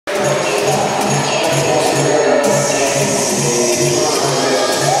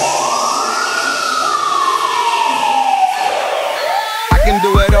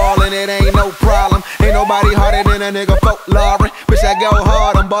nobody harder than a nigga folklore. Bitch, I go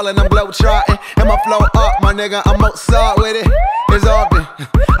hard, I'm ballin', I'm globe-trotting. And my flow up, my nigga, I'm Mozart with it. It's often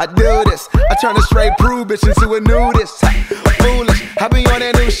I do this, I turn a straight prude bitch into a nudist. Foolish, I be on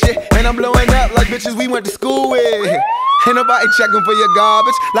that new shit, and I'm blowing up like bitches we went to school with. Ain't nobody checking for your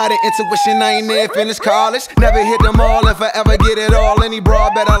garbage. Lot of intuition, I ain't never finished college. Never hit them all, if I ever get it all. Any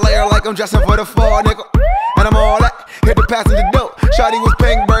broad better layer like I'm dressing for the fall, nigga. And I'm all that, hit the passenger door. Shawty was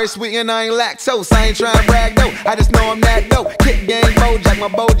pink, very sweet, and I ain't lactose. I ain't trying to brag, though, I just know I'm that dope. Kick game, Bojack, my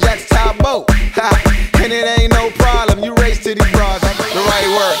Bojack's top boat. And it ain't no problem, you race to these bras. The right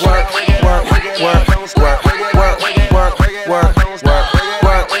work, work, work, work, work, work, work, work, work, work.